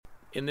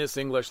In this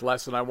English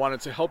lesson, I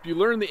wanted to help you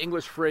learn the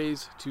English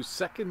phrase to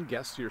second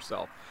guess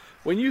yourself.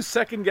 When you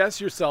second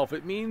guess yourself,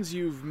 it means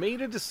you've made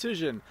a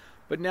decision,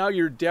 but now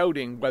you're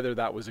doubting whether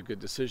that was a good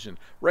decision.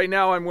 Right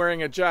now I'm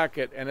wearing a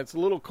jacket and it's a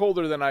little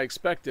colder than I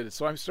expected,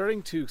 so I'm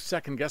starting to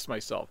second guess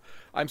myself.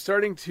 I'm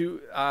starting to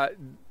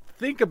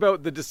think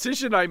about the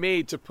decision I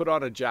made to put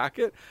on a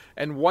jacket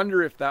and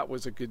wonder if that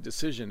was a good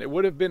decision. It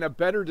would have been a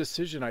better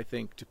decision, I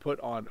think, to put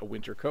on a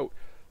winter coat.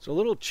 So a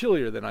little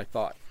chillier than I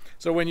thought.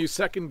 So when you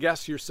second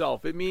guess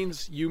yourself, it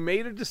means you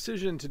made a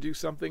decision to do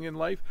something in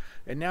life,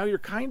 and now you're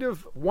kind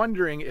of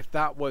wondering if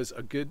that was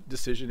a good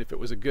decision, if it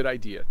was a good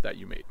idea that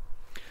you made.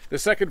 The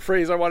second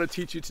phrase I want to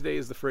teach you today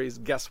is the phrase,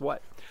 guess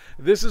what?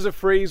 This is a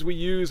phrase we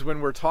use when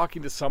we're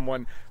talking to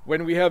someone,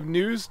 when we have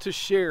news to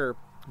share,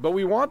 but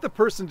we want the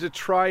person to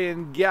try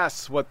and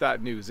guess what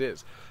that news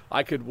is.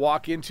 I could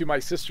walk into my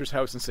sister's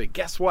house and say,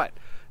 guess what?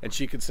 And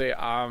she could say,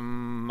 I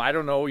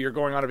don't know, you're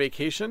going on a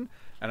vacation?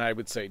 And I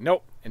would say,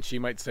 nope. And she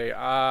might say,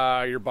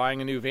 you're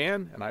buying a new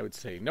van? And I would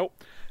say, nope.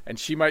 And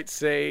she might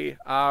say,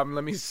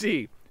 let me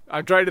see.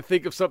 I'm trying to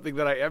think of something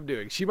that I am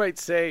doing. She might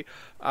say,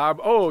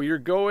 you're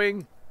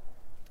going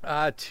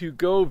to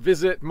go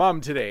visit mom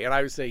today. And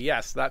I would say,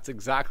 yes, that's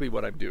exactly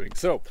what I'm doing.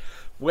 So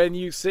when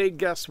you say,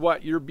 guess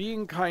what, you're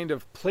being kind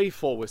of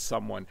playful with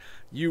someone.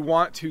 You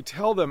want to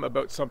tell them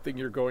about something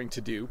you're going to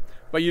do,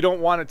 but you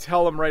don't want to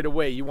tell them right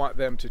away. You want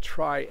them to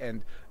try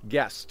and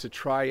guess, to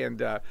try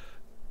and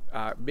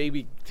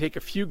maybe take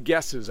a few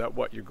guesses at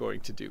what you're going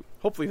to do.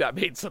 Hopefully that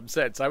made some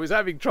sense. I was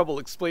having trouble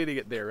explaining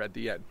it there at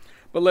the end.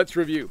 But let's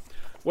review.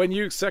 When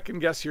you second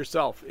guess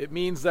yourself, it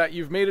means that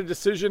you've made a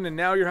decision and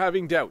now you're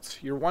having doubts.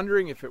 You're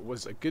wondering if it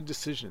was a good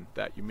decision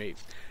that you made.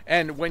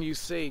 And when you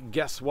say,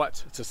 guess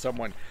what, to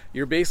someone,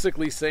 you're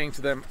basically saying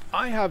to them,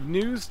 I have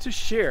news to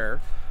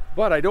share,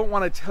 but I don't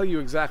want to tell you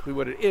exactly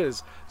what it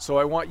is, so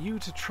I want you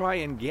to try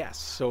and guess.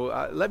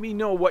 So let me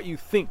know what you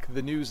think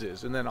the news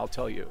is, and then I'll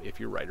tell you if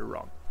you're right or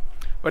wrong.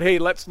 But hey,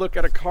 let's look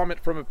at a comment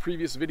from a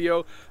previous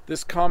video.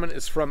 This comment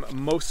is from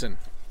Mosin.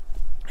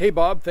 Hey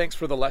Bob, thanks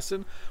for the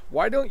lesson.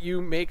 Why don't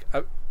you make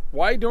a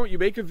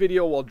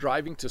video while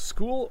driving to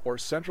school or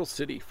Central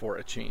City for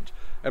a change?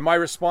 And my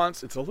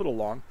response, it's a little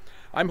long.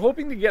 I'm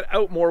hoping to get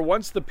out more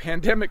once the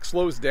pandemic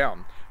slows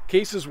down.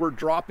 Cases were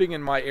dropping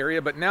in my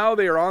area, but now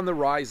they are on the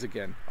rise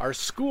again. Our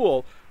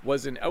school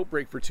was in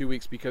outbreak for 2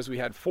 weeks because we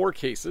had 4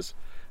 cases,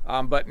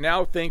 but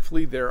now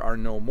thankfully there are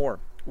no more.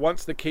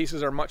 Once the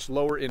cases are much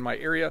lower in my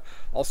area,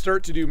 I'll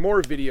start to do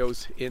more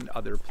videos in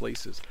other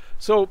places.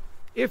 So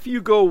if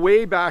you go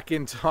way back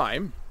in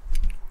time,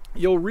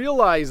 you'll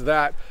realize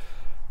that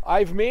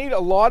I've made a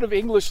lot of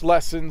English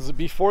lessons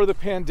before the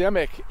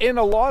pandemic in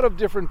a lot of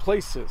different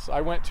places.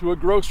 I went to a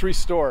grocery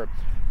store.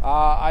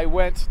 I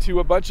went to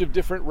a bunch of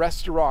different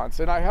restaurants,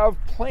 and I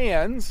have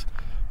plans.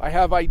 I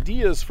have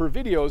ideas for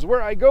videos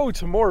where I go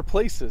to more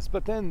places.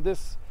 But then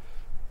this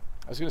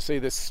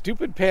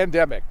stupid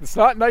pandemic. It's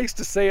not nice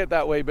to say it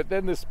that way, but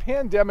then this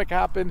pandemic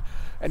happened,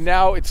 and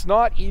now it's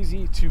not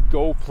easy to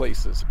go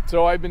places.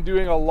 So I've been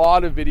doing a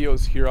lot of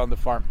videos here on the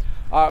farm.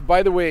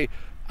 By the way,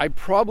 I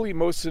probably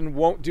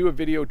won't do a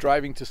video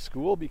driving to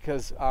school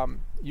because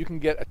you can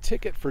get a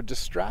ticket for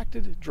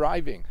distracted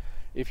driving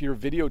if you're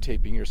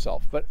videotaping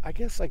yourself. But I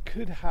guess I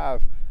could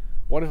have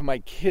one of my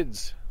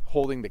kids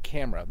holding the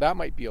camera. That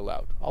might be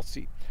allowed. I'll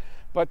see.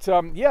 But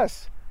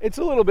yes, it's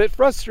a little bit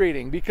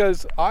frustrating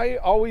because I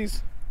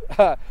always,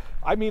 I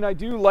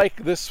do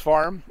like this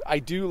farm. I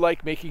do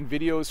like making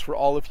videos for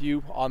all of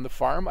you on the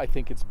farm. I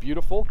think it's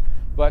beautiful.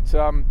 But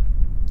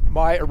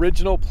my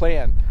original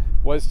plan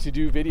was to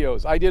do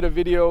videos. I did a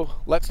video,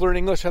 Let's Learn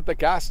English at the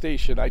Gas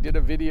Station. I did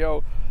a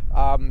video,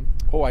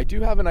 I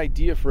do have an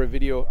idea for a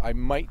video I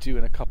might do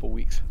in a couple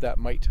weeks that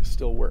might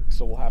still work.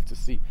 So we'll have to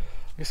see.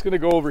 I'm just gonna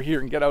go over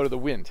here and get out of the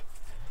wind.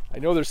 I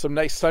know there's some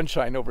nice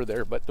sunshine over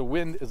there, but the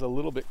wind is a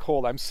little bit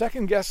cold. I'm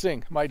second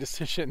guessing my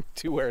decision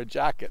to wear a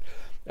jacket,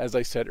 as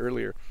I said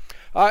earlier.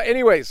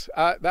 Anyways,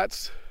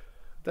 that's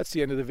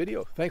the end of the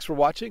video. Thanks for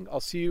watching. I'll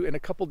see you in a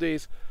couple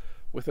days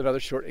with another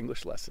short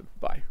English lesson.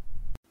 Bye.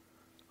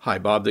 Hi,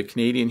 Bob the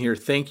Canadian here.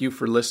 Thank you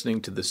for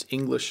listening to this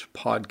English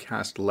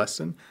podcast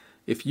lesson.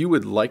 If you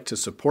would like to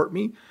support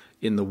me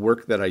in the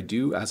work that I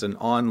do as an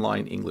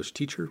online English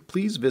teacher,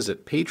 please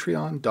visit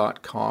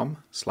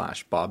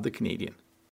patreon.com/BobTheCanadian.